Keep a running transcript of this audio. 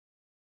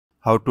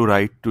How to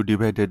write 2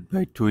 divided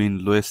by 2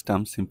 in lowest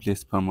term,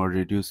 simplest form or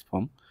reduced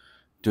form.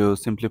 To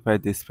simplify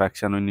this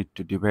fraction, we need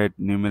to divide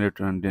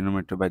numerator and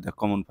denominator by the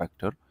common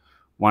factor.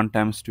 1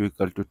 times 2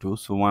 equal to 2,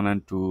 so 1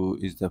 and 2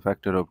 is the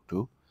factor of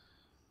 2.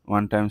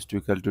 1 times 2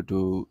 equal to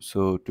 2,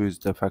 so 2 is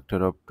the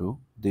factor of 2.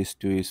 This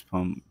 2 is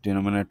from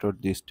denominator,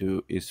 this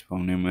 2 is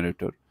from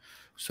numerator.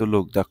 So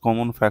look, the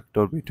common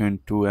factor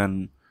between 2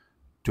 and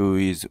 2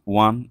 is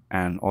 1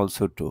 and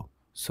also 2.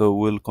 So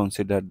we'll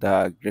consider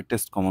the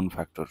greatest common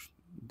factor,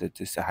 that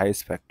is the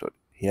highest factor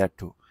here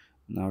 2.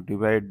 Now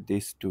divide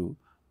this 2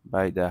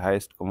 by the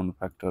highest common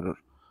factor.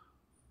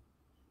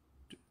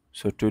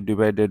 So 2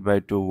 divided by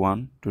 2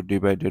 1, 2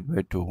 divided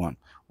by 2 1.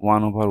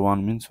 1 over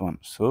 1 means 1.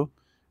 So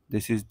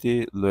this is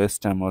the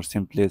lowest term or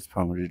simplest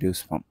form,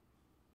 reduced form.